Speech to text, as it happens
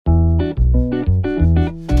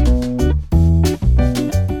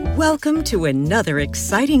Welcome to another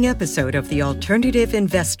exciting episode of the Alternative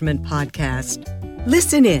Investment Podcast.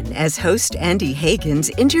 Listen in as host Andy Hagins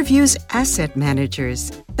interviews asset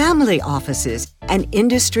managers, family offices, and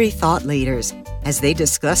industry thought leaders as they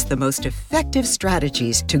discuss the most effective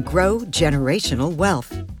strategies to grow generational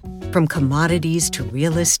wealth. From commodities to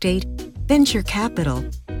real estate, venture capital,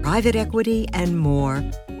 private equity, and more,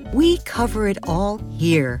 we cover it all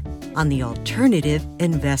here on the Alternative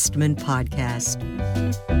Investment Podcast.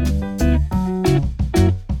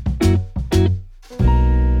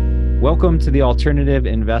 Welcome to the Alternative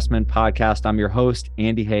Investment Podcast. I'm your host,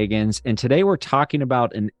 Andy Hagins, and today we're talking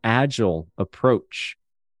about an agile approach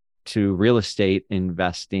to real estate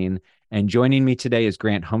investing. And joining me today is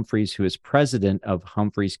Grant Humphreys, who is president of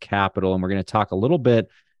Humphreys Capital, and we're going to talk a little bit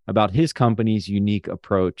about his company's unique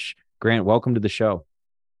approach. Grant, welcome to the show.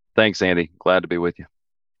 Thanks, Andy. Glad to be with you.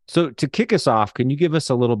 So to kick us off, can you give us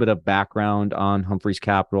a little bit of background on Humphreys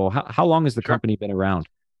Capital? How long has the company been around?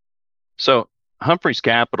 So Humphreys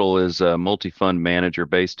Capital is a multi-fund manager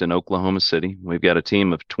based in Oklahoma City. We've got a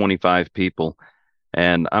team of 25 people,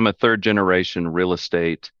 and I'm a third-generation real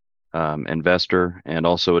estate investor and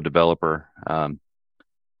also a developer.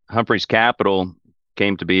 Humphreys Capital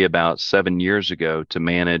came to be about 7 years ago to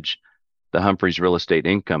manage the Humphreys Real Estate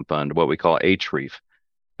Income Fund, what we call HREIF.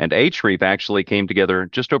 And HREIF actually came together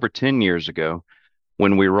just over 10 years ago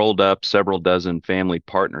when we rolled up several dozen family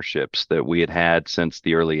partnerships that we had had since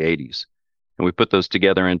the early 80s. And we put those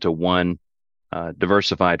together into one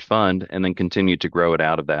diversified fund and then continued to grow it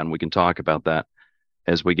out of that. And we can talk about that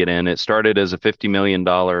as we get in. It started as a $50 million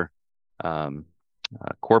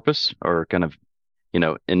corpus, or kind of,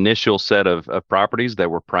 initial set of properties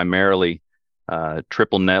that were primarily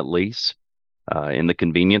triple net lease in the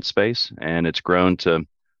convenience space. And it's grown to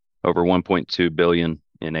over 1.2 billion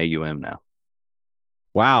in AUM now.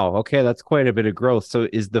 Wow. Okay. That's quite a bit of growth. So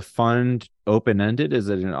is the fund open-ended? Is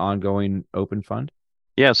it an ongoing open fund?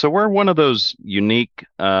 Yeah. So we're one of those unique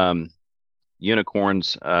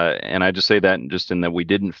unicorns. And I just say that just in that we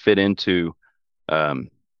didn't fit into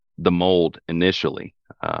the mold initially.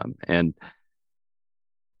 And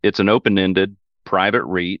it's an open-ended private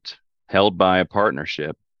REIT held by a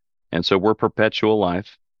partnership. And so we're perpetual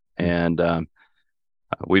life. And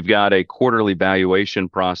we've got a quarterly valuation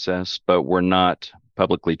process, but we're not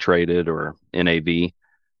publicly traded or NAV.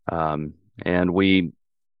 And we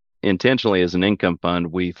intentionally, as an income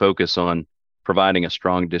fund, we focus on providing a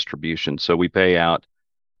strong distribution. So we pay out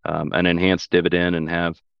an enhanced dividend and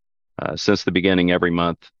have, since the beginning, every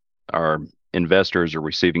month, our investors are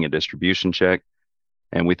receiving a distribution check.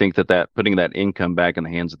 And we think that putting that income back in the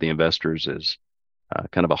hands of the investors is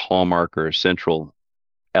kind of a hallmark or a central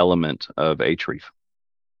element of HREIF.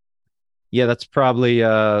 Yeah, that's probably,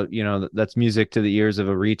 that's music to the ears of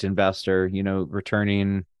a REIT investor,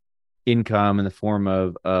 returning income in the form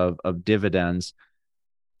of dividends.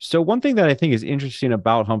 So one thing that I think is interesting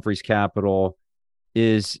about Humphreys Capital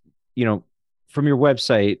is, from your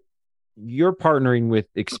website, you're partnering with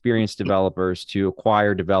experienced developers to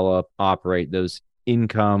acquire, develop, operate those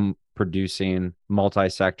income producing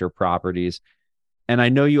multi-sector properties. And I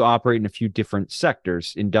know you operate in a few different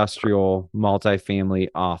sectors: industrial, multifamily,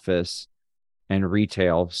 office, and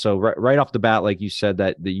retail. So right off the bat, like you said,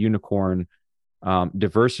 that the unicorn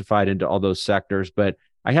diversified into all those sectors. But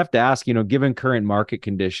I have to ask, given current market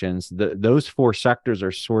conditions, those four sectors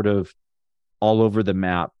are sort of all over the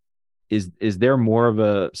map. Is there more of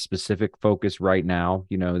a specific focus right now,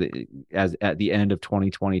 as at the end of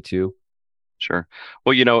 2022? Sure.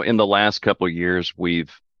 Well, in the last couple of years,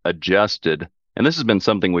 we've adjusted, and this has been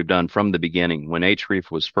something we've done from the beginning. When HREIF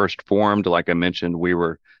was first formed, like I mentioned, we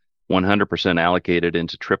were 100% allocated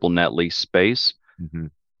into triple net lease space. Mm-hmm.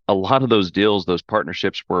 A lot of those deals, those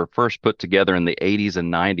partnerships were first put together in the 80s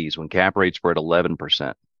and 90s when cap rates were at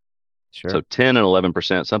 11%. Sure. So 10 and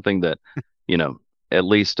 11%, something that, at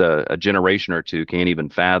least a generation or two can't even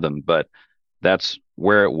fathom, but that's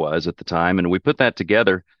where it was at the time. And we put that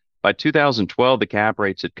together. By 2012, the cap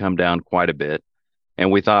rates had come down quite a bit. And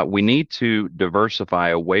we thought we need to diversify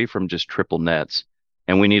away from just triple nets,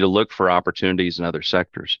 and we need to look for opportunities in other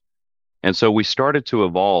sectors. And so we started to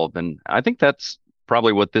evolve. And I think that's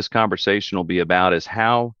probably what this conversation will be about, is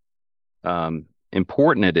how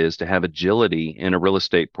important it is to have agility in a real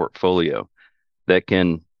estate portfolio that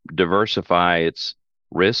can diversify its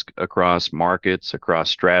risk across markets,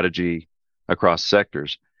 across strategy, across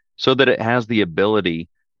sectors, so that it has the ability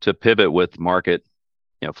to pivot with market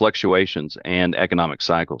fluctuations and economic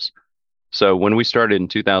cycles. So when we started in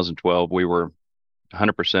 2012, we were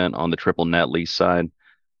 100% on the triple net lease side.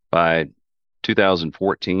 By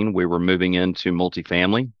 2014, we were moving into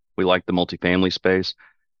multifamily. We liked the multifamily space.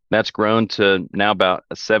 That's grown to now about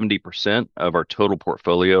 70% of our total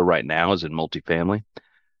portfolio right now is in multifamily.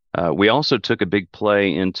 We also took a big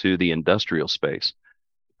play into the industrial space.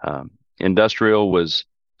 Industrial was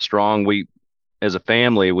strong. As a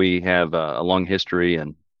family, we have a long history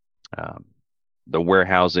in um, the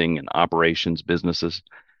warehousing and operations businesses.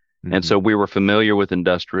 And Mhm. so we were familiar with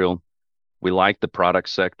industrial. We liked the product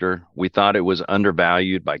sector. We thought it was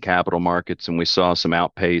undervalued by capital markets, and we saw some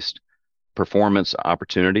outpaced performance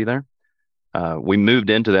opportunity there. We moved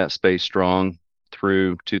into that space strong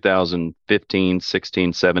through 2015,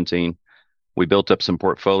 16, 17. We built up some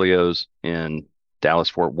portfolios in Dallas,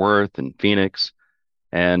 Fort Worth, and Phoenix.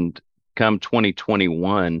 And come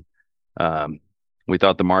 2021, um, we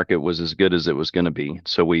thought the market was as good as it was going to be.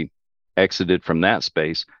 So we exited from that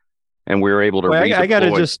space and we were able to Well, I got to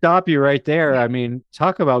redeploy. just stop you right there. I mean,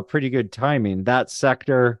 talk about pretty good timing. That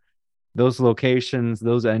sector, those locations,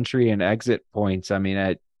 those entry and exit points. I mean,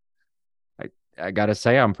 I, I got to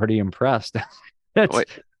say, I'm pretty impressed. That's, Wait,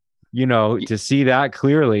 to see that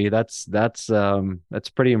clearly, that's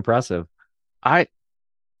pretty impressive. I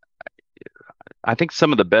I think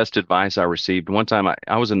some of the best advice I received one time,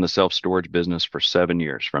 I was in the self-storage business for 7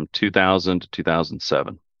 years, from 2000 to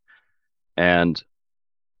 2007. And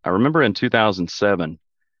I remember in 2007,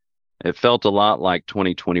 it felt a lot like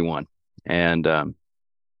 2021. And I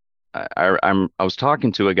was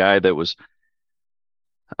talking to a guy that was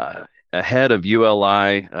ahead of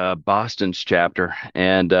ULI Boston's chapter,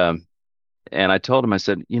 and I told him, I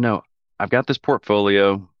said, I've got this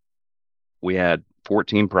portfolio. We had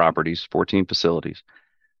 14 properties, 14 facilities.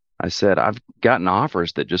 I said, I've gotten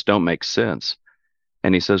offers that just don't make sense.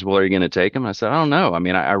 And he says, well, are you going to take them? I said, I don't know. I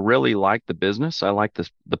mean, I really like the business. I like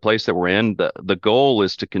the place that we're in. The goal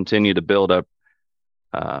is to continue to build up,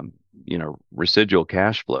 residual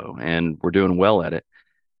cash flow, and we're doing well at it.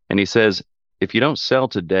 And he says, if you don't sell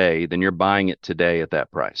today, then you're buying it today at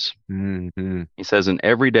that price. Hmm. He says, and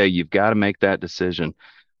every day you've got to make that decision.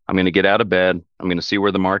 I'm going to get out of bed. I'm going to see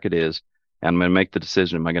where the market is. And I'm going to make the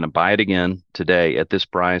decision. Am I going to buy it again today at this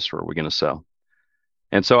price, or are we going to sell?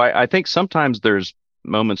 And so I think sometimes there's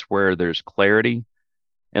moments where there's clarity.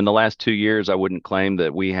 In the last 2 years, I wouldn't claim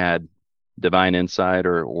that we had divine insight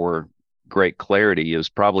or great clarity. It was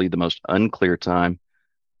probably the most unclear time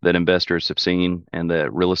that investors have seen and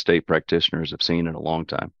that real estate practitioners have seen in a long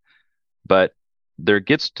time. But there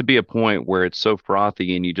gets to be a point where it's so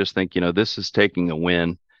frothy and you just think, this is taking a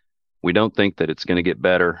win. We don't think that it's going to get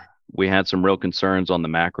better. We had some real concerns on the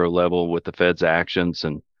macro level with the Fed's actions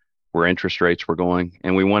and where interest rates were going.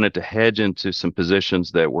 And we wanted to hedge into some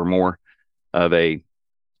positions that were more of a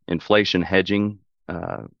inflation hedging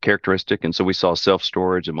characteristic. And so we saw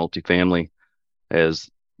self-storage and multifamily as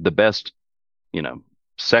the best, you know,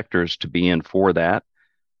 sectors to be in for that.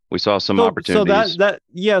 We saw some So opportunities.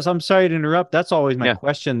 yes, I'm sorry to interrupt. That's always my Yeah.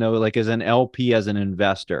 question though, like as an LP, as an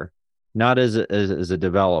investor, not as a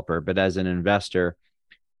developer, but as an investor.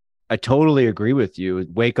 I totally agree with you.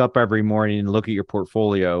 Wake up every morning and look at your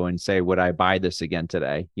portfolio and say, would I buy this again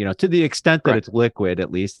today? To the extent that Right. it's liquid,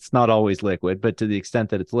 at least it's not always liquid, but to the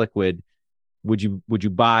extent that it's liquid, would you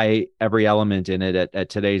buy every element in it at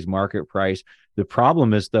today's market price? The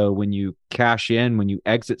problem is though, when you cash in, when you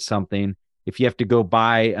exit something, if you have to go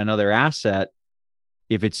buy another asset,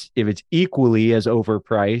 if it's equally as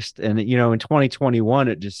overpriced, and in 2021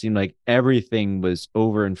 it just seemed like everything was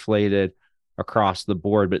overinflated across the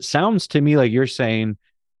board. But it sounds to me like you're saying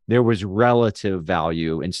there was relative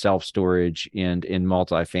value in self-storage and in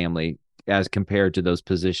multifamily as compared to those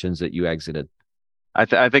positions that you exited.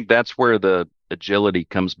 I think that's where the agility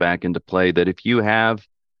comes back into play, that if you have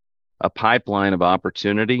a pipeline of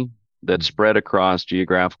opportunity that's spread across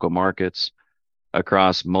geographical markets,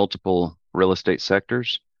 across multiple real estate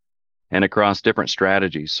sectors, and across different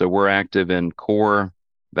strategies. So we're active in core,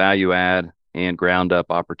 value add, and ground up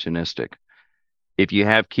opportunistic. If you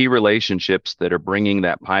have key relationships that are bringing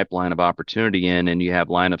that pipeline of opportunity in and you have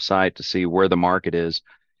line of sight to see where the market is,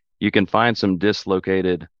 you can find some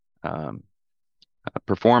dislocated um,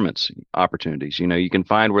 performance opportunities. You can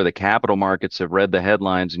find where the capital markets have read the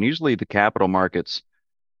headlines, and usually the capital markets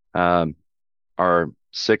um, are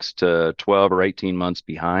 6 to 12 or 18 months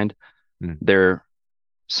behind. Mm. They're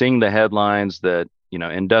seeing the headlines that,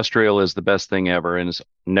 industrial is the best thing ever and it's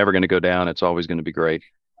never going to go down. It's always going to be great.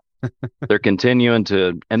 They're continuing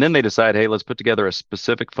and then they decide, hey, let's put together a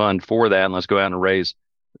specific fund for that and let's go out and raise,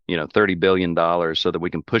 $30 billion so that we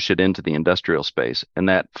can push it into the industrial space. And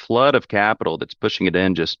that flood of capital that's pushing it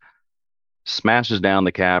in just smashes down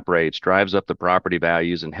the cap rates, drives up the property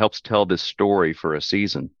values, and helps tell this story for a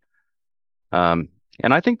season.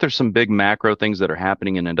 And I think there's some big macro things that are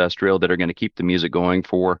happening in industrial that are going to keep the music going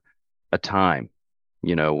for a time.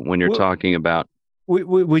 When you're What, talking about,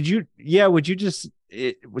 would you, yeah, would you just,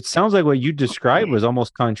 it sounds like what you described was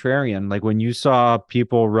almost contrarian. Like when you saw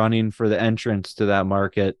people running for the entrance to that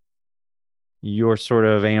market, you're sort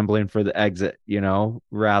of ambling for the exit,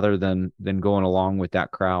 rather than going along with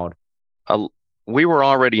that crowd. uh, we were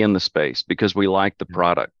already in the space because we liked the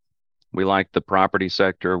product. We liked the property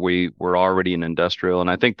sector. We were already in industrial. And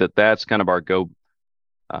I think that that's kind of our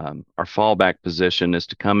fallback position is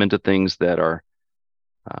to come into things that are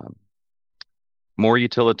um, more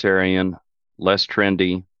utilitarian, less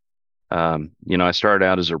trendy. I started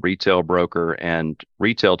out as a retail broker, and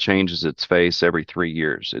retail changes its face every 3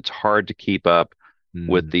 years. It's hard to keep up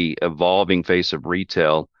with Mm. the evolving face of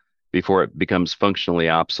retail before it becomes functionally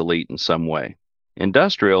obsolete in some way.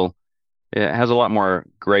 Industrial, it has a lot more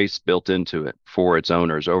grace built into it for its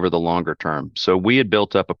owners over the longer term. So we had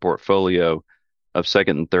built up a portfolio of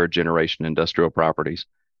second and third generation industrial properties.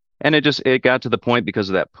 And it got to the point because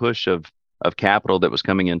of that push of capital that was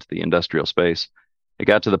coming into the industrial space. It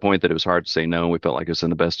got to the point that it was hard to say no. We felt like it was in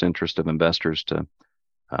the best interest of investors to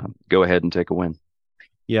go ahead and take a win.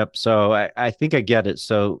 Yep. So I think I get it.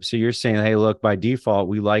 So you're saying, hey, look, by default,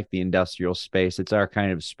 we like the industrial space. It's our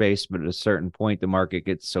kind of space, but at a certain point, the market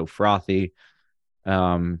gets so frothy,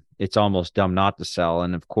 it's almost dumb not to sell.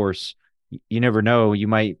 And of course, you never know. You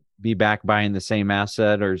might be back buying the same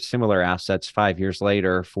asset or similar assets 5 years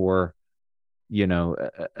later for, Yeah.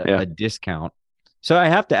 a discount. So I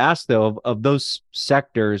have to ask though, of those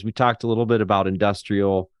sectors, we talked a little bit about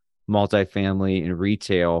industrial, multifamily, and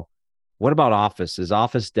retail. What about office? Is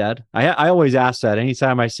office dead? I always ask that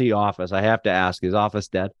anytime I see office. I have to ask, is office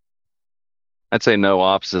dead? I'd say no,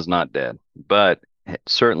 office is not dead, but it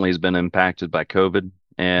certainly has been impacted by COVID.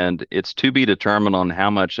 And it's to be determined on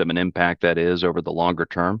how much of an impact that is over the longer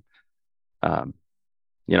term. Um,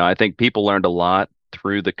 I think people learned a lot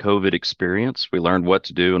through the COVID experience. We learned what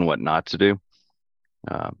to do and what not to do.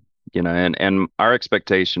 Um, and our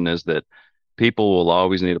expectation is that people will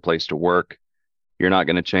always need a place to work. You're not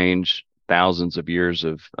going to change thousands of years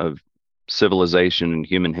of civilization and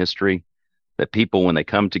human history. That people, when they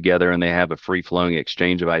come together and they have a free flowing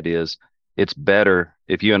exchange of ideas, it's better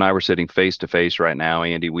if you and I were sitting face to face right now,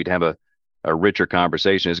 Andy, we'd have a richer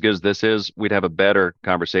conversation. As good as this is, we'd have a better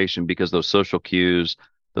conversation because those social cues,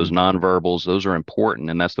 those Mhm. nonverbals, those are important.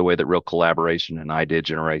 And that's the way that real collaboration and idea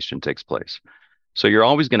generation takes place. So you're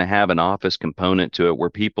always going to have an office component to it where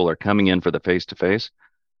people are coming in for the face to face.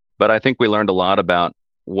 But I think we learned a lot about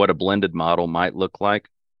what a blended model might look like.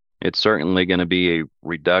 It's certainly going to be a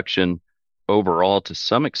reduction overall to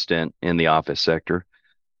some extent in the office sector,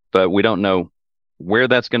 but we don't know where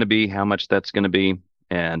that's going to be, how much that's going to be.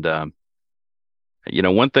 And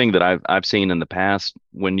one thing that I've seen in the past,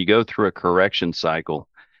 when you go through a correction cycle,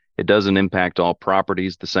 it doesn't impact all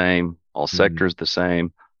properties the same, all Mhm. sectors the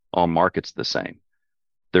same, all markets the same.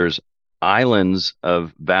 There's islands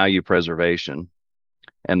of value preservation,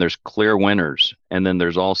 and there's clear winners, and then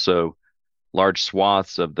there's also large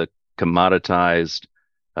swaths of the commoditized,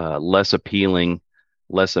 less appealing,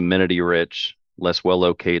 less amenity rich, less well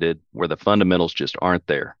located, where the fundamentals just aren't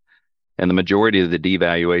there. And the majority of the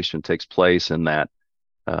devaluation takes place in that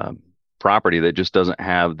um, property that just doesn't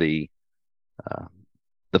have uh,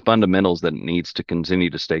 the fundamentals that it needs to continue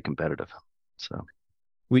to stay competitive. So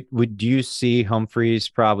Would you see Humphreys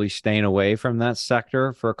probably staying away from that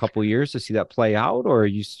sector for a couple of years to see that play out, or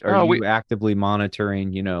are oh, we you actively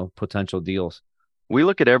monitoring, potential deals? we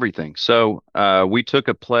look at everything. So we took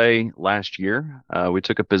a play last year. We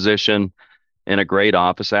took a position in a great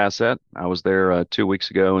office asset. I was there 2 weeks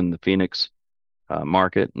ago in the Phoenix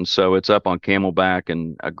market, and so it's up on Camelback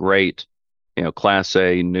and a great, Class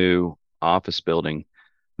A new office building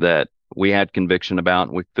that we had conviction about.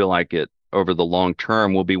 And we feel like it over the long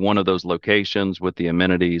term will be one of those locations with the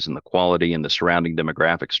amenities and the quality and the surrounding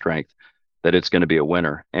demographic strength that it's going to be a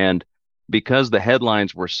winner. And because the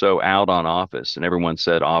headlines were so out on office and everyone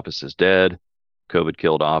said office is dead, COVID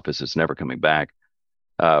killed office, it's never coming back.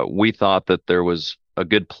 We thought that there was a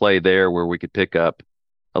good play there where we could pick up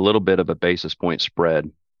a little bit of a basis point spread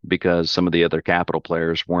because some of the other capital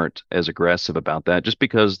players weren't as aggressive about that just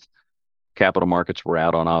because capital markets were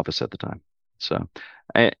out on office at the time. So,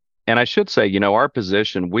 and, and I should say, our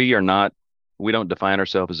position, we don't define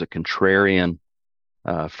ourselves as a contrarian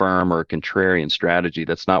firm or a contrarian strategy.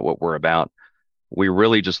 That's not what we're about. We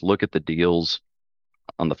really just look at the deals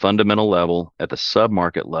on the fundamental level, at the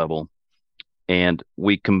sub-market level, and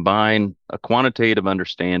we combine a quantitative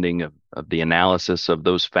understanding of the analysis of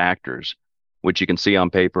those factors, which you can see on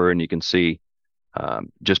paper and you can see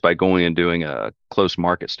just by going and doing a close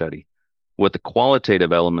market study with the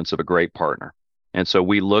qualitative elements of a great partner. And so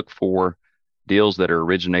we look for deals that are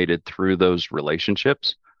originated through those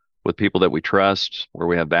relationships with people that we trust, where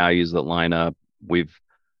we have values that line up. We've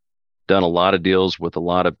done a lot of deals with a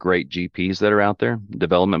lot of great GPs that are out there,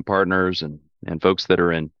 development partners and folks that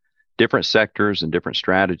are in different sectors and different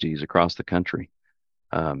strategies across the country.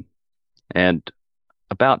 And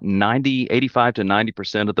about 85 to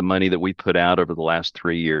 90% of the money that we put out over the last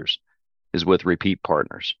 3 years is with repeat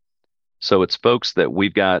partners. So it's folks that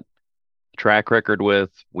we've got track record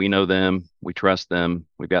with, we know them, we trust them,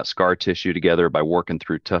 we've got scar tissue together by working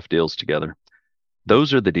through tough deals together.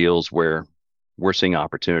 Those are the deals where we're seeing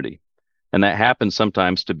opportunity. And that happens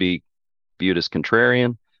sometimes to be viewed as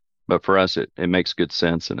contrarian, but for us, it makes good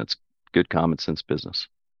sense, and it's good common sense business.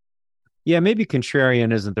 Yeah, maybe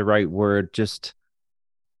contrarian isn't the right word. Just,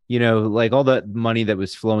 like all that money that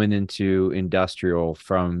was flowing into industrial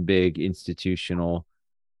from big institutional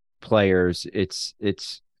players, it's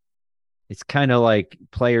kind of like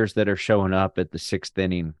players that are showing up at the sixth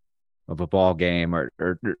inning of a ball game or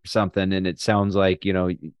something. And it sounds like,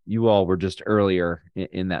 you all were just earlier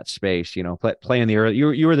in that space, playing the early,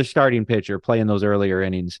 you were the starting pitcher playing those earlier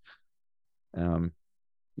innings.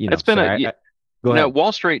 It's been go ahead.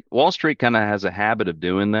 Wall Street kind of has a habit of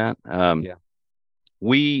doing that. Yeah.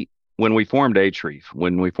 When we formed HREEF,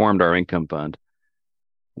 when we formed our income fund,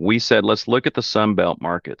 we said, let's look at the Sun Belt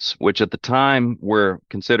markets, which at the time were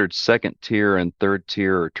considered second tier and third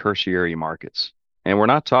tier or tertiary markets. And we're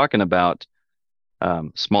not talking about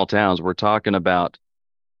small towns. We're talking about,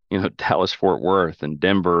 Dallas, Fort Worth, and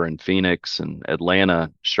Denver, and Phoenix, and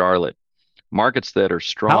Atlanta, Charlotte, markets that are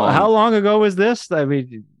strong. How long ago was this? I mean,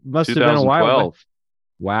 it must have been a while.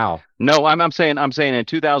 Wow. No, I'm saying in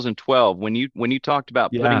 2012, when you talked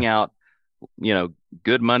about putting out,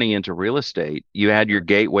 good money into real estate, you had your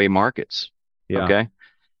gateway markets. Yeah. Okay.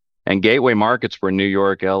 And gateway markets were New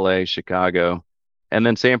York, LA, Chicago, and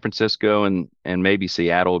then San Francisco and maybe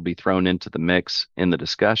Seattle would be thrown into the mix in the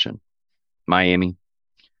discussion, Miami.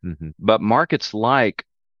 Mm-hmm. But markets like,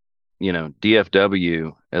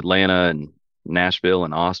 DFW, Atlanta, and Nashville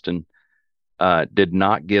and Austin did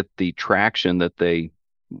not get the traction that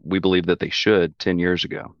we believe that they should 10 years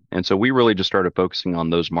ago. And so we really just started focusing on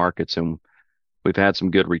those markets, and we've had some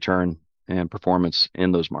good return and performance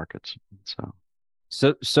in those markets.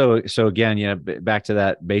 So again, back to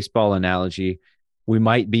that baseball analogy, we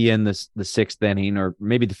might be in the sixth inning or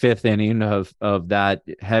maybe the fifth inning of that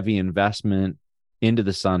heavy investment into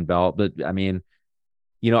the Sun Belt. But I mean,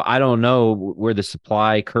 I don't know where the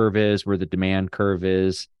supply curve is, where the demand curve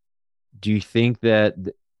is. Do you think that,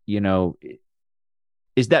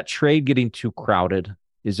 is that trade getting too crowded?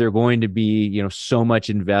 Is there going to be, so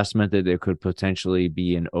much investment that there could potentially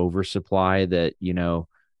be an oversupply that,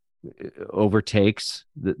 overtakes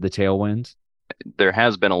the tailwinds? There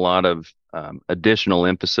has been a lot of additional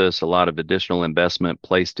emphasis, a lot of additional investment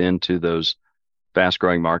placed into those fast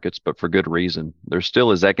growing markets, but for good reason. There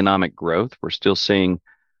still is economic growth. We're still seeing,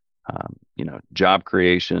 job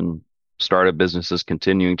creation, startup businesses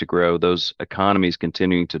continuing to grow, those economies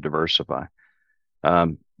continuing to diversify.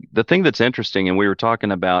 The thing that's interesting, and we were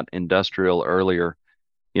talking about industrial earlier,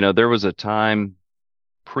 there was a time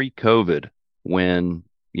pre-COVID when,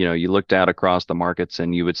 you looked out across the markets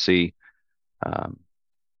and you would see,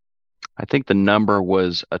 I think the number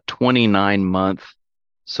was a 29-month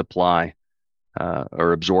supply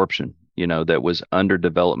or absorption, that was under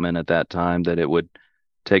development at that time, that it would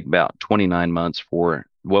take about 29 months for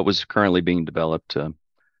what was currently being developed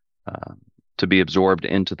to be absorbed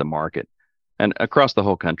into the market and across the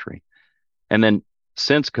whole country. And then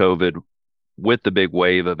since COVID, with the big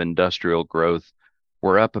wave of industrial growth,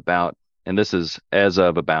 we're up about, and this is as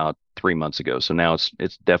of about 3 months ago. So now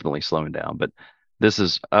it's definitely slowing down, but this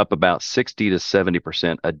is up about 60 to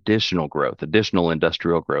 70% additional growth, additional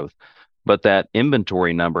industrial growth. But that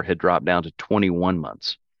inventory number had dropped down to 21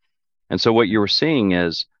 months. And so what you were seeing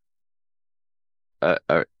is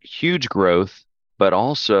a huge growth, but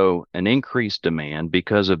also an increased demand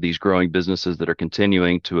because of these growing businesses that are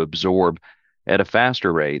continuing to absorb at a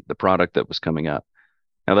faster rate the product that was coming up.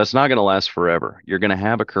 Now, that's not going to last forever. You're going to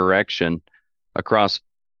have a correction across,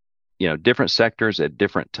 different sectors at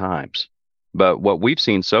different times. But what we've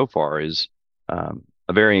seen so far is a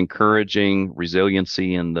very encouraging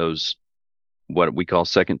resiliency in those, what we call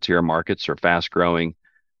second tier markets or fast growing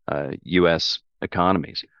U.S.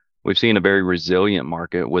 economies. We've seen a very resilient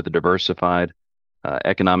market with a diversified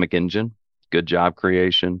economic engine, good job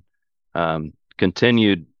creation,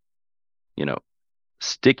 continued,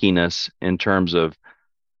 stickiness in terms of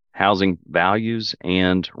housing values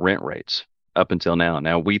and rent rates. up until now.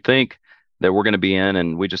 Now we think that we're going to be in,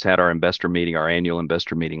 and we just had our investor meeting, our annual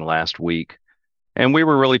investor meeting last week. And we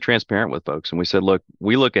were really transparent with folks. And we said, look,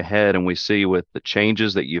 we look ahead and we see with the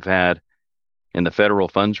changes that you've had in the federal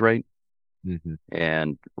funds rate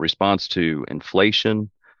and response to inflation,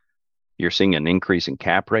 you're seeing an increase in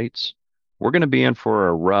cap rates. We're going to be in for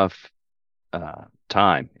a rough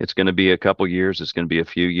time. It's going to be a couple years. It's going to be a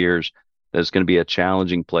few years. It's going to be a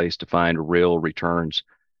challenging place to find real returns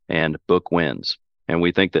and book wins. And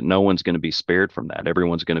we think that no one's going to be spared from that.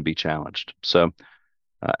 Everyone's going to be challenged. So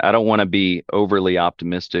I don't want to be overly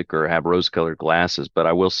optimistic or have rose-colored glasses, but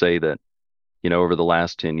I will say that, over the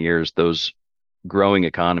last 10 years, those growing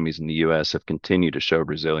economies in the U.S. have continued to show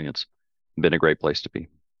resilience. Been a great place to be.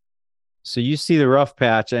 So you see the rough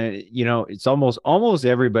patch, and it's almost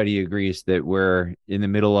everybody agrees that we're in the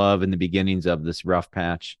middle of, in the beginnings of this rough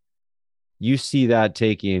patch. You see that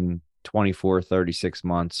taking 24, 36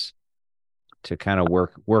 months to kind of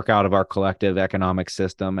work out of our collective economic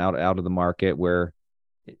system, out of the market where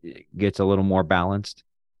it gets a little more balanced.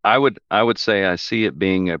 I would say I see it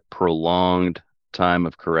being a prolonged time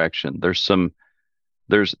of correction. There's so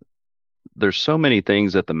many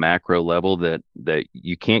things at the macro level that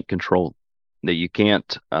you can't control, that you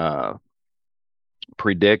can't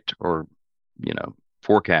predict or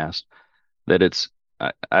forecast. That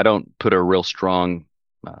I don't put a real strong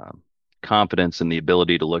confidence in the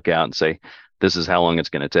ability to look out and say this is how long it's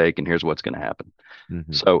going to take and here's what's going to happen.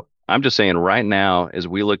 So I'm just saying right now, as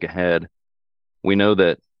we look ahead, we know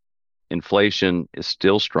that inflation is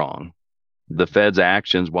still strong. The Fed's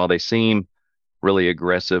actions, while they seem really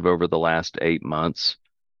aggressive over the last 8 months,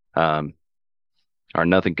 are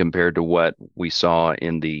nothing compared to what we saw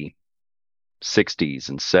in the 60s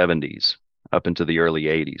and 70s up into the early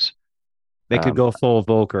 80s. They could go full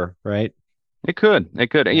Volcker, right? It could.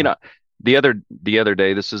 Yeah. The other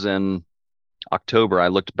day, this is in October, I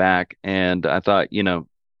looked back and I thought,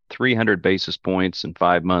 300 basis points in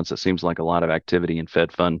 5 months, that seems like a lot of activity in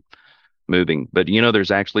Fed fund moving. But,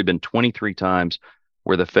 there's actually been 23 times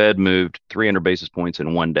where the Fed moved 300 basis points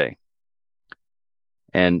in one day.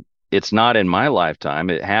 And it's not in my lifetime.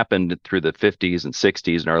 It happened through the 50s and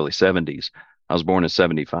 60s and early 70s. I was born in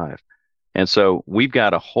 75. And so we've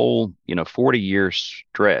got a whole, 40-year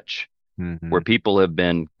stretch where people have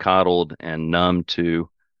been coddled and numb to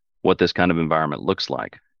what this kind of environment looks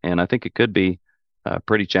like. And I think it could be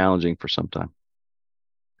pretty challenging for some time.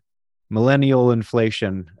 Millennial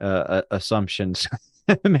inflation assumptions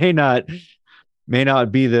may not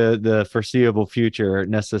be the foreseeable future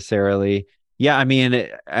necessarily. Yeah, I mean,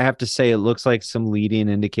 I have to say, it looks like some leading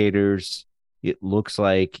indicators. It looks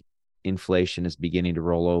like inflation is beginning to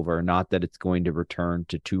roll over. Not that it's going to return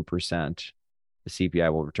to 2%. The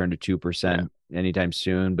CPI will return to 2% anytime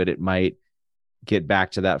soon, but it might get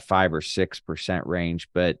back to that 5 or 6% range.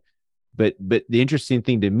 But the interesting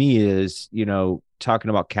thing to me is, talking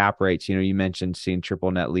about cap rates, you mentioned seeing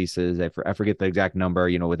triple net leases. I forget the exact number,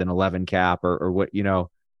 with an 11 cap or what,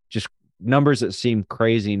 just numbers that seem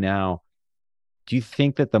crazy now. Do you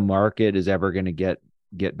think that the market is ever going to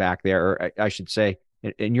get back there? Or I should say,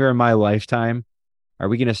 and you're in my lifetime, are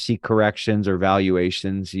we going to see corrections or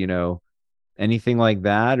valuations, anything like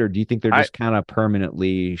that? Or do you think they're just kind of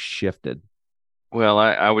permanently shifted? Well,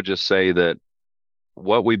 I would just say that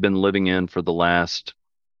what we've been living in for the last,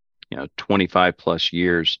 25 plus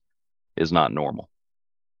years is not normal.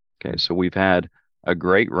 Okay. So we've had a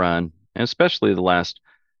great run, and especially the last,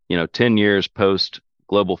 10 years post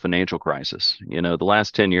global financial crisis. The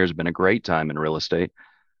last 10 years have been a great time in real estate.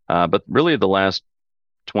 But really the last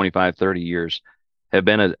 25, 30 years have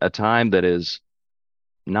been a time that is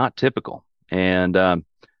not typical. And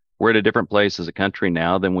we're at a different place as a country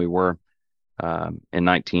now than we were in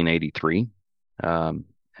 1983.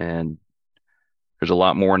 And there's a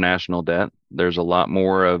lot more national debt. There's a lot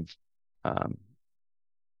more of,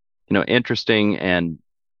 interesting and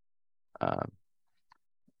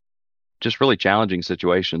just really challenging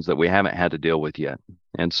situations that we haven't had to deal with yet.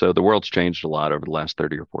 And so the world's changed a lot over the last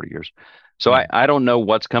 30 or 40 years. So I don't know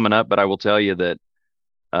what's coming up, but I will tell you that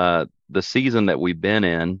the season that we've been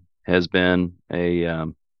in has been a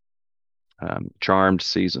charmed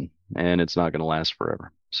season, and it's not going to last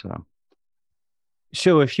forever.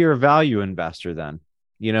 So if you're a value investor, then,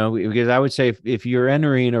 because I would say if you're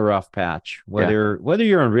entering a rough patch, whether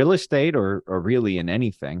you're in real estate or really in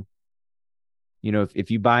anything, if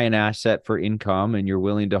you buy an asset for income and you're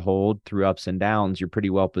willing to hold through ups and downs, you're pretty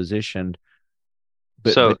well positioned.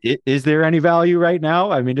 But is there any value right now?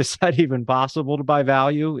 I mean, is that even possible to buy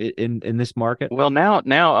value in this market? Well, now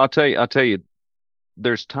I'll tell you,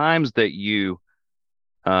 there's times that you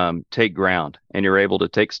take ground and you're able to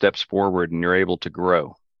take steps forward and you're able to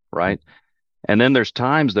grow, right? And then there's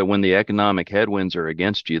times that when the economic headwinds are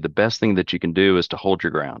against you, the best thing that you can do is to hold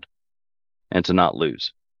your ground and to not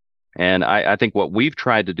lose. And I think what we've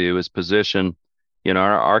tried to do is position, in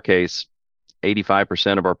our case,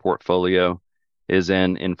 85% of our portfolio is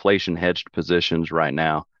in inflation hedged positions right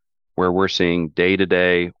now, where we're seeing day to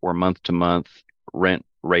day or month to month rent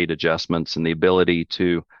rate adjustments and the ability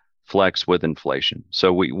to flex with inflation.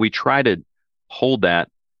 So we try to hold that.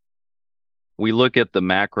 We look at the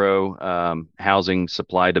macro housing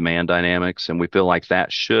supply demand dynamics, and we feel like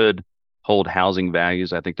that should hold housing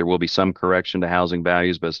values. I think there will be some correction to housing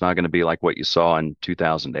values, but it's not going to be like what you saw in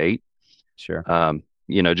 2008. Sure.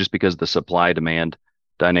 Just because the supply demand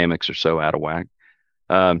dynamics are so out of whack.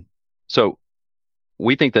 So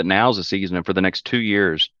we think that now's a season, and for the next 2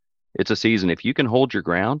 years, it's a season. If you can hold your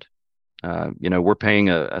ground, we're paying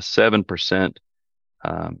a 7%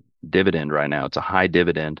 dividend right now. It's a high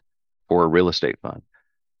dividend for a real estate fund.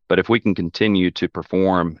 But if we can continue to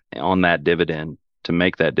perform on that dividend, to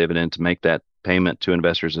make that payment to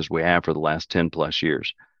investors as we have for the last 10 plus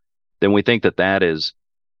years, then we think that that is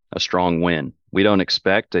a strong win. We don't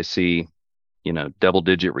expect to see, double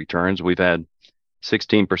digit returns. We've had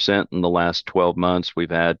 16% in the last 12 months.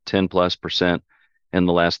 We've had 10 plus percent in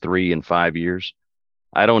the last 3 and 5 years.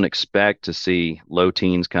 I don't expect to see low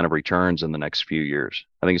teens kind of returns in the next few years.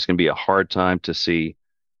 I think it's going to be a hard time to see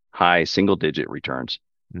high single digit returns,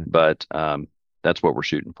 but that's what we're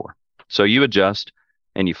shooting for. So you adjust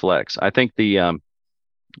and you flex. I think the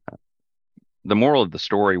moral of the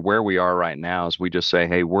story where we are right now is we just say,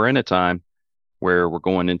 hey, we're in a time where we're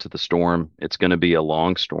going into the storm. It's going to be a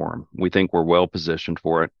long storm. We think we're well positioned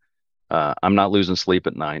for it. I'm not losing sleep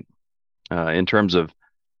at night. In terms of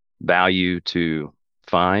value to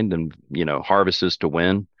find and, harvests to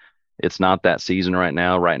win, it's not that season right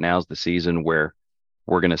now. Right now is the season where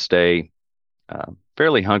we're going to stay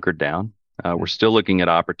fairly hunkered down. We're still looking at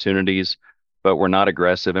opportunities, but we're not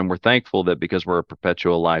aggressive. And we're thankful that because we're a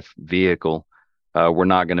perpetual life vehicle, we're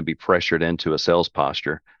not going to be pressured into a sales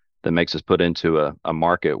posture that makes us put into a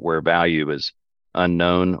market where value is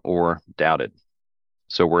unknown or doubted.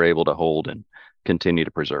 So we're able to hold and continue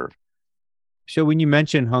to preserve. So when you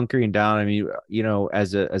mention hunkering down, I mean,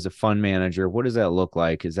 as a fund manager, what does that look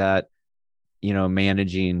like? Is that,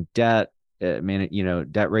 managing debt,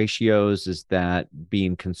 debt ratios? Is that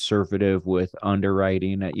being conservative with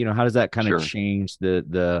underwriting? How does that kind of change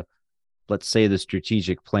the, let's say, the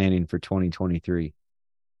strategic planning for 2023?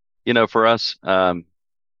 For us,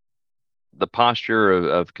 the posture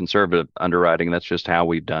of conservative underwriting, that's just how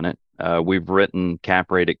we've done it. We've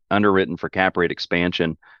underwritten for cap rate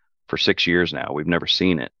expansion for 6 years now. We've never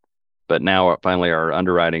seen it, but now finally our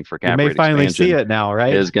underwriting for cap rate finally expansion see it now,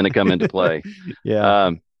 right? is going to come into play.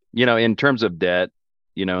 Yeah. In terms of debt,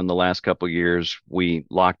 in the last couple of years, we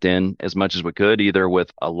locked in as much as we could, either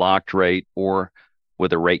with a locked rate or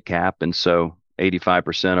with a rate cap. And so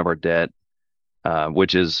 85% of our debt,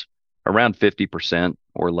 which is around 50%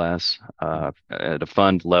 or less at a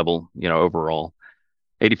fund level, overall,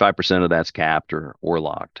 85% of that's capped or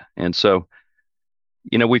locked. And so,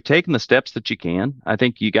 we've taken the steps that you can. I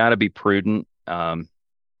think you got to be prudent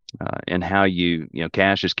in how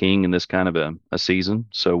cash is king in this kind of a season.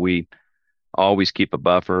 So we always keep a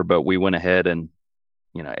buffer, but we went ahead and,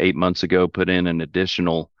 8 months ago, put in an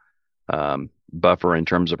additional buffer in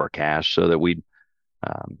terms of our cash so that we'd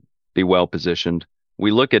be well positioned. We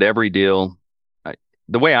look at every deal.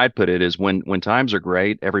 The way I'd put it is when times are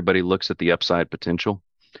great, everybody looks at the upside potential.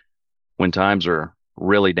 When times are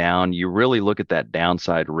really down, you really look at that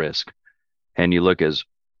downside risk, and you look as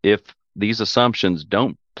if these assumptions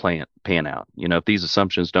don't pan out, if these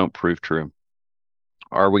assumptions don't prove true,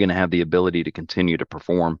 are we going to have the ability to continue to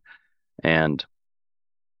perform? And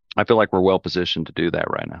I feel like we're well positioned to do that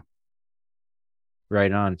right now.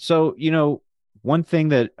 Right on. So, one thing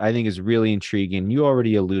that I think is really intriguing, you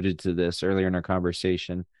already alluded to this earlier in our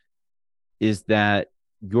conversation, is that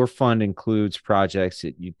your fund includes projects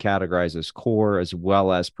that you categorize as core, as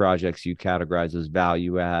well as projects you categorize as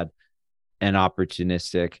value add and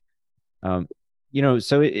opportunistic. So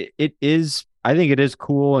it is, I think it is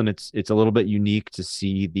cool, and it's a little bit unique to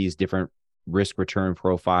see these different risk return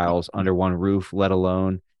profiles under one roof, let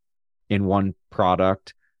alone in one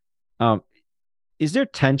product. Is there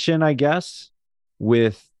tension, I guess,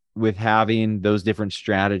 with having those different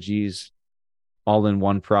strategies all in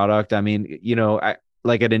one product? I mean,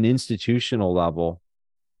 like at an institutional level,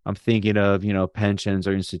 I'm thinking of, pensions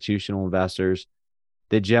or institutional investors.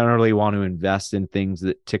 They generally want to invest in things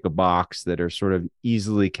that tick a box, that are sort of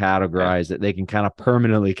easily categorized, that they can kind of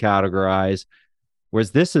permanently categorize.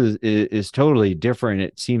 Whereas this is totally different.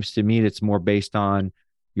 It seems to me it's more based on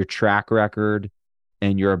your track record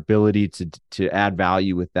and your ability to add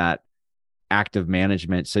value with that active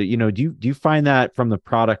management. So, do you find that from the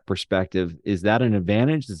product perspective, is that an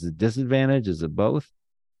advantage? Is it a disadvantage? Is it both?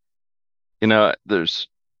 There's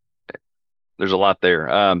a lot there.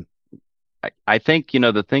 I think,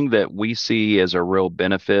 the thing that we see as a real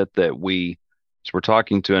benefit that as we're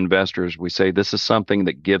talking to investors, we say this is something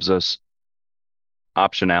that gives us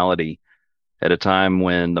optionality at a time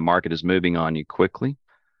when the market is moving on you quickly.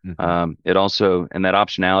 It also, and that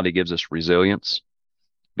optionality gives us resilience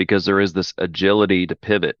because there is this agility to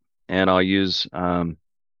pivot. And I'll use two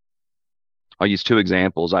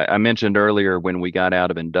examples. I mentioned earlier when we got out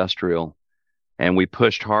of industrial and we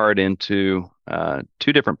pushed hard into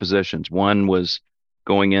two different positions. One was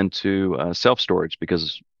going into self-storage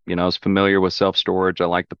because, I was familiar with self-storage. I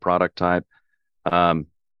liked the product type,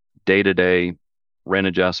 day-to-day rent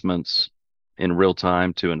adjustments in real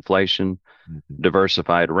time to inflation,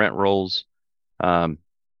 diversified rent rolls.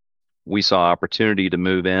 We saw opportunity to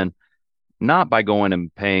move in, not by going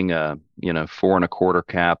and paying a 4.25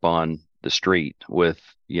 cap on the street with,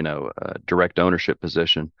 a direct ownership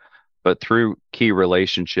position, but through key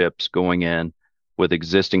relationships going in with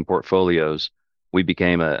existing portfolios, we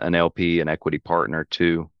became an LP, an equity partner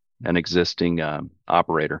to an existing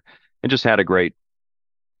operator, and just had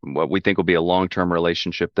what we think will be a long-term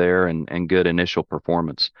relationship there and good initial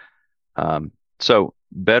performance. So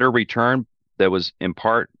better return that was in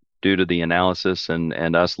part due to the analysis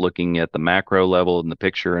and us looking at the macro level and the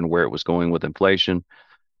picture and where it was going with inflation,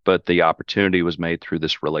 but the opportunity was made through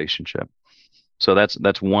this relationship. So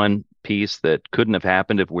that's one piece that couldn't have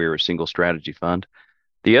happened if we were a single strategy fund.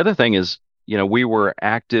 The other thing is, we were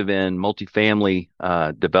active in multifamily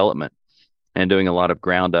development and doing a lot of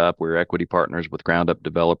ground up. We were equity partners with ground up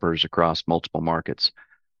developers across multiple markets.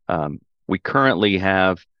 We currently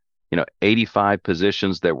have, 85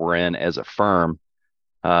 positions that we're in as a firm,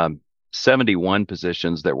 71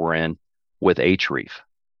 positions that we're in with HREF.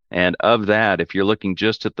 And of that, if you're looking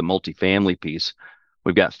just at the multifamily piece,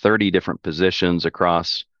 we've got 30 different positions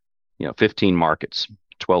across, 15 markets,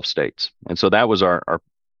 12 states. And so that was our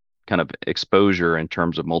kind of exposure in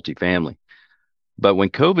terms of multifamily. But when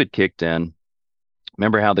COVID kicked in,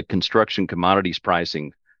 remember how the construction commodities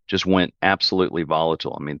pricing just went absolutely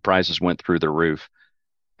volatile. I mean, prices went through the roof.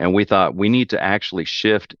 And we thought we need to actually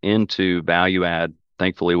shift into value add.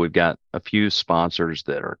 Thankfully, we've got a few sponsors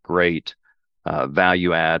that are great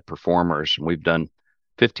value add performers. We've done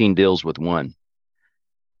 15 deals with one.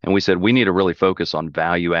 And we said we need to really focus on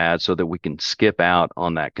value add so that we can skip out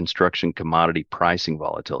on that construction commodity pricing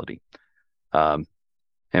volatility. And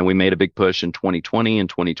we made a big push in 2020 and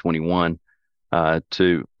 2021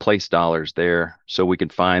 to place dollars there so we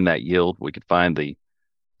could find that yield, we could find the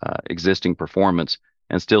existing performance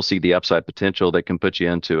and still see the upside potential that can put you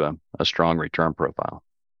into a strong return profile.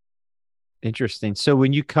 Interesting. So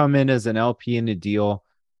when you come in as an LP in a deal,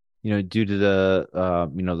 due to the,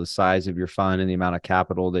 the size of your fund and the amount of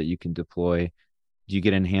capital that you can deploy, do you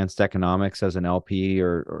get enhanced economics as an LP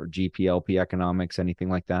or GP LP economics, anything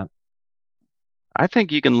like that? I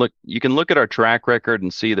think you can look at our track record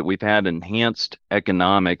and see that we've had enhanced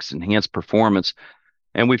economics, enhanced performance,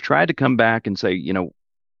 and we've tried to come back and say,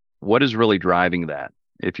 what is really driving that?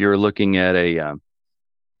 If you're looking at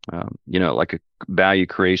like a value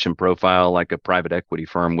creation profile, like a private equity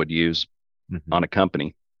firm would use on a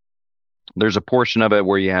company, there's a portion of it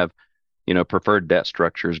where you have, preferred debt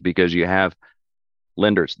structures because you have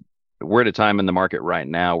lenders. We're at a time in the market right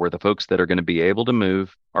now where the folks that are going to be able to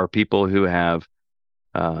move are people who have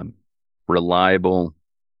reliable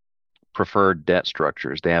preferred debt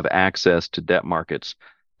structures. They have access to debt markets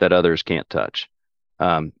that others can't touch.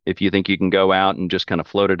 If you think you can go out and just kind of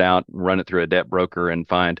float it out and run it through a debt broker and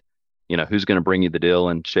find, who's going to bring you the deal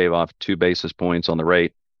and shave off 2 basis points on the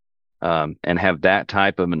rate, and have that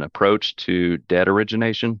type of an approach to debt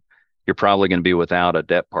origination, you're probably going to be without a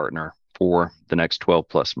debt partner for the next 12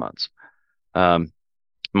 plus months.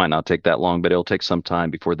 Might not take that long, but it'll take some time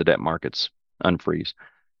before the debt markets unfreeze.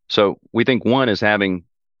 So we think one is having,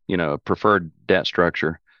 a preferred debt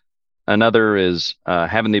structure. Another is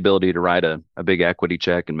having the ability to write a big equity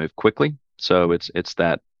check and move quickly. So it's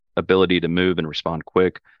that ability to move and respond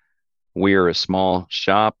quick. We are a small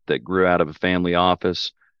shop that grew out of a family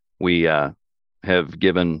office. We have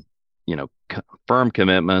given, firm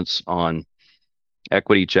commitments on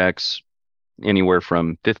equity checks anywhere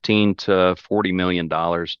from $15 to $40 million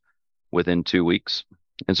within 2 weeks.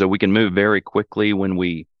 And so we can move very quickly when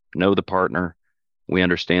we know the partner. We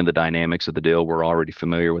understand the dynamics of the deal. We're already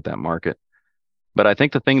familiar with that market. But I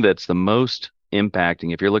think the thing that's the most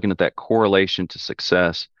impacting, if you're looking at that correlation to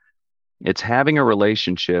success, it's having a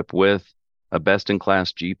relationship with a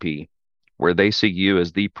best-in-class GP where they see you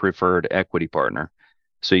as the preferred equity partner.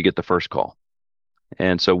 So you get the first call.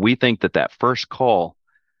 And so we think that that first call,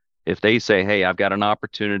 if they say, hey, I've got an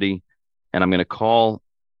opportunity and I'm going to call,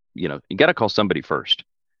 you got to call somebody first.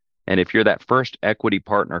 And if you're that first equity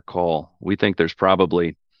partner call, we think there's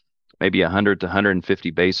probably maybe 100 to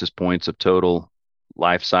 150 basis points of total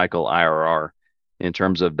life cycle IRR in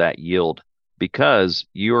terms of that yield, because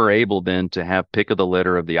you are able then to have pick of the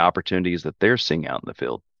litter of the opportunities that they're seeing out in the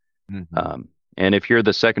field. Mm-hmm. And if you're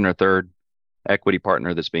the second or third equity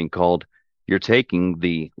partner that's being called, you're taking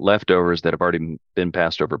the leftovers that have already been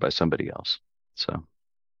passed over by somebody else. So,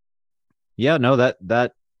 yeah, no,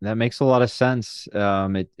 that makes a lot of sense.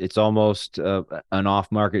 It's almost an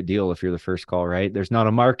off-market deal if you're the first call, right? There's not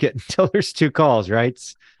a market until there's two calls, right?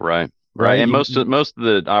 Right. And most of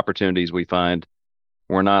the opportunities we find,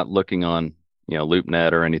 we're not looking on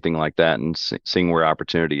LoopNet or anything like that and seeing where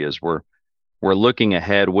opportunity is. We're looking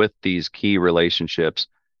ahead with these key relationships,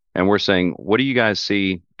 and we're saying, what do you guys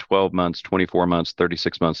see 12 months, 24 months,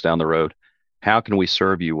 36 months down the road? How can we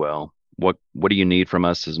serve you well? What do you need from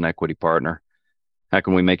us as an equity partner? How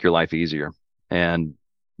can we make your life easier? And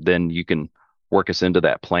then you can work us into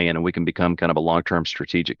that plan, and we can become kind of a long-term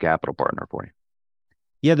strategic capital partner for you.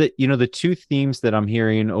 Yeah, the two themes that I'm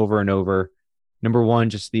hearing over and over. Number one,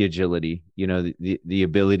 just the agility, the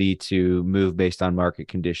ability to move based on market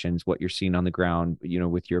conditions, what you're seeing on the ground,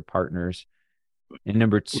 with your partners. And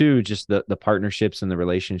number two, just the partnerships and the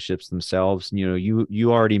relationships themselves.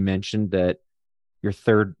 You already mentioned that you're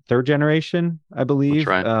third generation, I believe,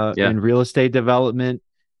 that's right. In real estate development.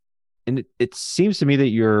 And it seems to me that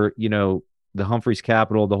you're, the Humphreys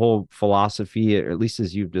Capital, the whole philosophy, or at least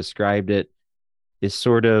as you've described it, is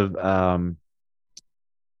sort of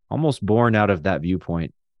almost born out of that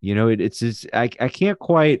viewpoint. It's just, I can't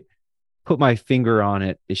quite put my finger on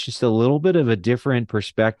it. It's just a little bit of a different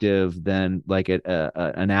perspective than like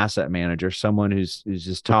an asset manager, someone who's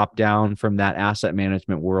just top down from that asset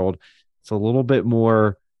management world. It's a little bit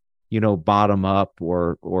more, bottom up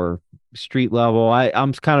or street level.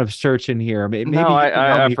 I'm kind of searching here. Maybe no, you can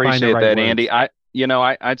help I me appreciate find the right that, words.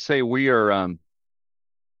 Andy. I'd say we are.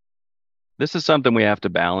 This is something we have to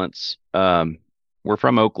balance. We're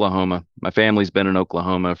from Oklahoma. My family's been in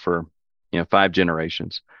Oklahoma for 5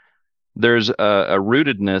 generations. There's a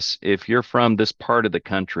rootedness if you're from this part of the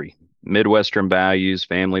country, Midwestern values,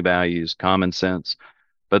 family values, common sense,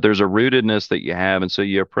 but there's a rootedness that you have. And so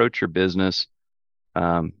you approach your business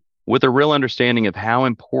with a real understanding of how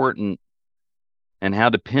important and how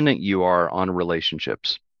dependent you are on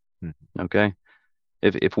relationships. Okay.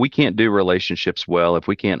 If we can't do relationships well, if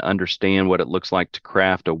we can't understand what it looks like to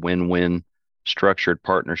craft a win-win structured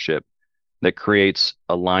partnership that creates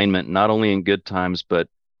alignment, not only in good times, but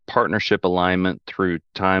partnership alignment through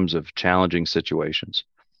times of challenging situations.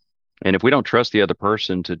 And if we don't trust the other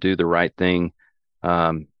person to do the right thing,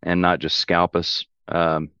 and not just scalp us,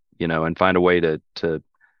 and find a way to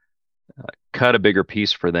cut a bigger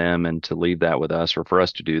piece for them and to leave that with us, or for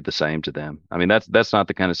us to do the same to them. I mean, that's not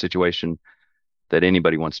the kind of situation that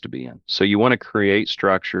anybody wants to be in. So you want to create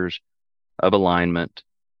structures of alignment.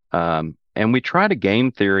 And we try to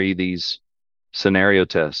game theory these scenario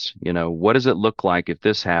tests. What does it look like if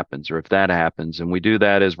this happens or if that happens? And we do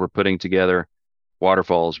that as we're putting together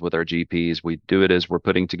waterfalls with our GPs. We do it as we're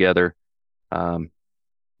putting together,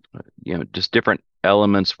 just different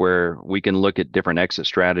elements where we can look at different exit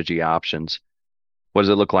strategy options. What does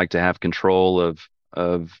it look like to have control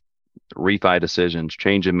of refi decisions,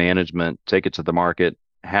 change in management, take it to the market,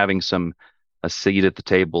 having a seat at the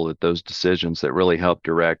table at those decisions that really help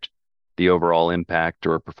direct the overall impact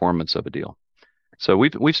or performance of a deal. So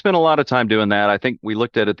we've spent a lot of time doing that. I think we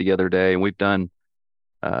looked at it the other day, and we've done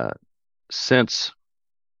since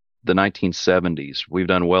the 1970s, we've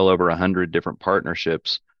done well over 100 different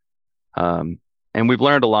partnerships, and we've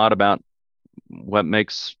learned a lot about what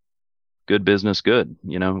makes good business good.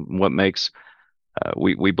 What makes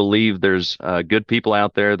we believe there's good people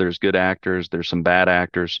out there. There's good actors. There's some bad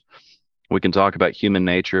actors. We can talk about human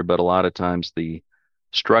nature, but a lot of times the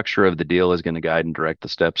structure of the deal is going to guide and direct the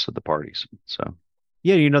steps of the parties. So,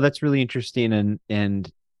 yeah, that's really interesting.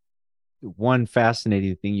 And one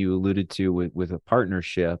fascinating thing you alluded to with a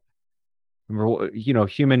partnership, remember,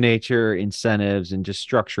 human nature, incentives, and just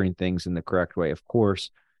structuring things in the correct way, of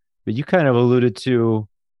course. But you kind of alluded to,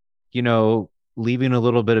 leaving a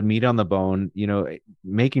little bit of meat on the bone,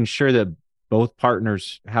 making sure that both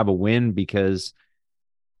partners have a win, because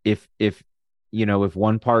if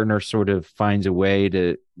one partner sort of finds a way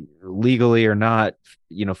to, legally or not,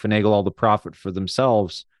 finagle all the profit for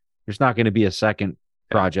themselves, there's not going to be a second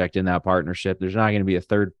project in that partnership. There's not going to be a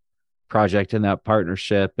third project in that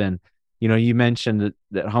partnership. And, you mentioned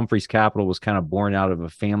that Humphreys Capital was kind of born out of a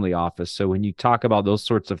family office. So when you talk about those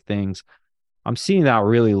sorts of things, I'm seeing that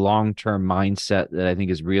really long-term mindset that I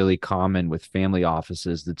think is really common with family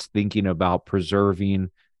offices, that's thinking about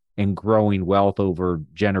preserving and growing wealth over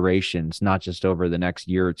generations, not just over the next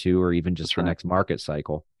year or two, or even just the next market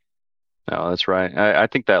cycle. No, that's right. I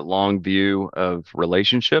think that long view of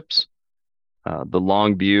relationships, the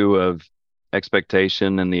long view of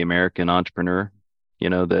expectation in the American entrepreneur,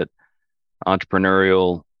 that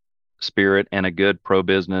entrepreneurial spirit and a good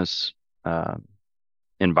pro-business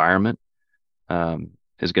environment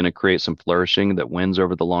is going to create some flourishing that wins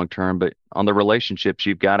over the long term. But on the relationships,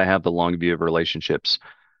 you've got to have the long view of relationships.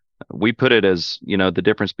 We put it as, the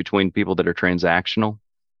difference between people that are transactional.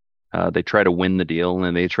 They try to win the deal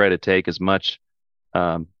and they try to take as much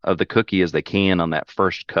of the cookie as they can on that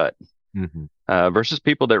first cut. Versus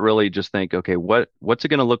people that really just think, okay, what's it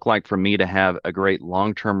going to look like for me to have a great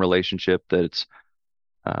long-term relationship that's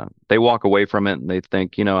they walk away from it and they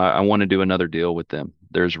think, I want to do another deal with them.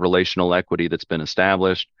 There's relational equity that's been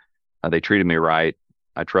established. They treated me right.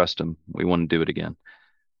 I trust them. We want to do it again.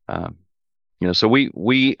 So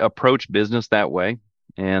we approach business that way,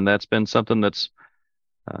 and that's been something that's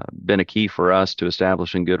been a key for us to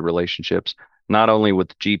establishing good relationships, not only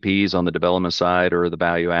with GPs on the development side or the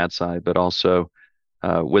value add side, but also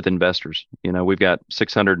with investors. We've got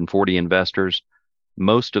 640 investors.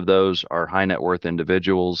 Most of those are high net worth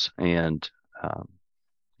individuals and,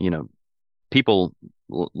 people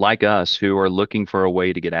like us who are looking for a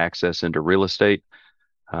way to get access into real estate.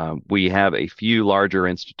 We have a few larger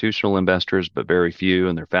institutional investors, but very few,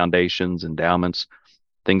 and their foundations, endowments,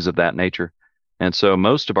 things of that nature. And so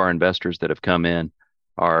most of our investors that have come in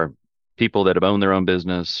are people that have owned their own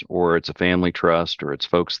business, or it's a family trust, or it's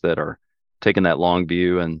folks that are taking that long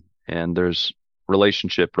view, and there's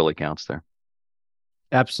relationship really counts there.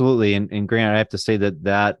 Absolutely. And Grant, I have to say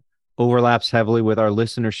that overlaps heavily with our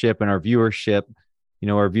listenership and our viewership.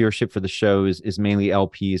 Our viewership for the show is mainly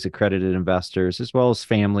LPs, accredited investors, as well as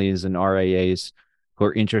families and RIAs who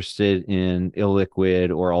are interested in illiquid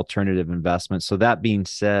or alternative investments. So that being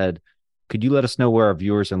said, could you let us know where our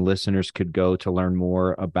viewers and listeners could go to learn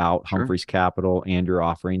more about Humphreys Capital and your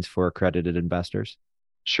offerings for accredited investors?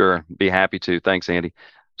 Sure. Be happy to. Thanks, Andy.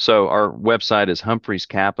 So our website is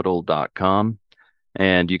humphreyscapital.com,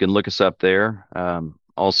 and you can look us up there.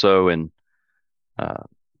 Also in,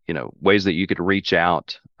 ways that you could reach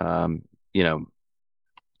out. For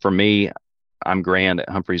me, I'm Grant at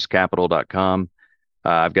humphreyscapital.com.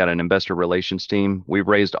 I've got an investor relations team. We've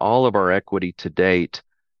raised all of our equity to date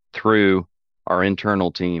through our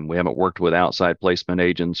internal team. We haven't worked with outside placement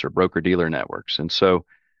agents or broker-dealer networks. And so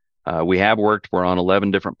we're on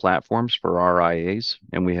 11 different platforms for RIAs,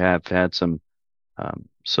 and we have had some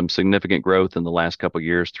significant growth in the last couple of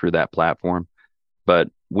years through that platform. But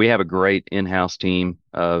we have a great in-house team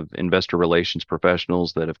of investor relations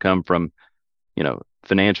professionals that have come from,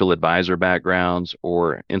 financial advisor backgrounds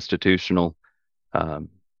or institutional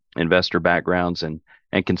investor backgrounds, and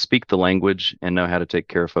can speak the language and know how to take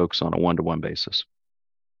care of folks on a one-to-one basis.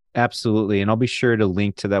 Absolutely. And I'll be sure to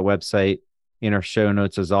link to that website in our show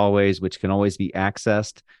notes as always, which can always be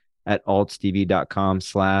accessed at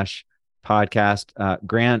altsdb.com/podcast.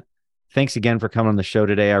 Grant, thanks again for coming on the show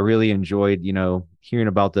today. I really enjoyed, hearing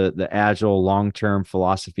about the agile long-term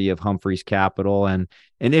philosophy of Humphreys Capital. And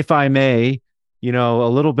if I may, a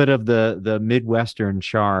little bit of the Midwestern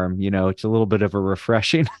charm, it's a little bit of a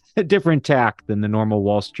refreshing, different tack than the normal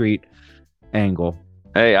Wall Street angle.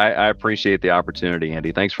 Hey, I appreciate the opportunity,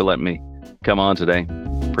 Andy. Thanks for letting me come on today.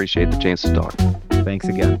 Appreciate the chance to talk. Thanks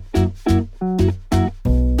again.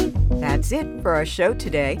 That's it for our show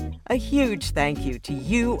today. A huge thank you to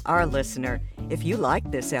you, our listener. If you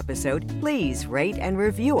like this episode, please rate and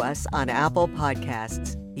review us on Apple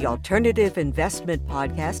Podcasts. The Alternative Investment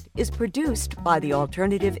Podcast is produced by the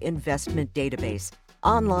Alternative Investment Database,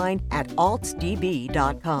 online at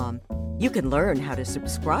altsdb.com. You can learn how to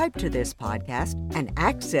subscribe to this podcast and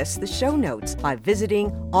access the show notes by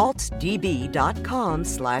visiting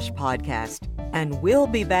altsdb.com/podcast. And we'll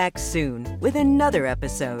be back soon with another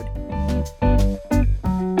episode.